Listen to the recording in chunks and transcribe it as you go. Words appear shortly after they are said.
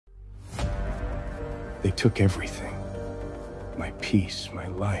They took everything. My peace, my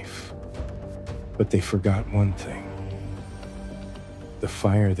life. But they forgot one thing. The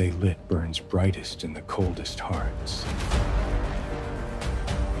fire they lit burns brightest in the coldest hearts.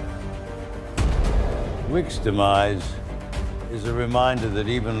 Wick's demise is a reminder that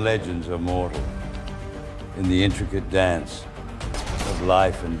even legends are mortal in the intricate dance of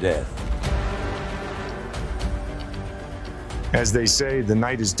life and death. As they say, the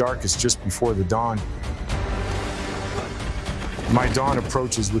night is darkest just before the dawn. My dawn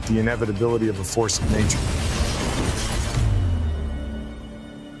approaches with the inevitability of a force of nature.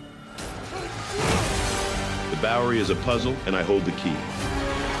 The Bowery is a puzzle, and I hold the key.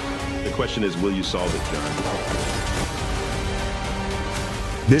 The question is, will you solve it, John?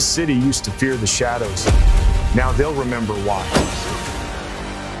 This city used to fear the shadows. Now they'll remember why.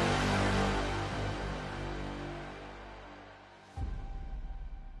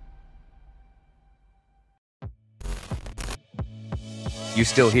 You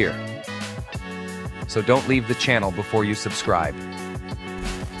still here? So don't leave the channel before you subscribe.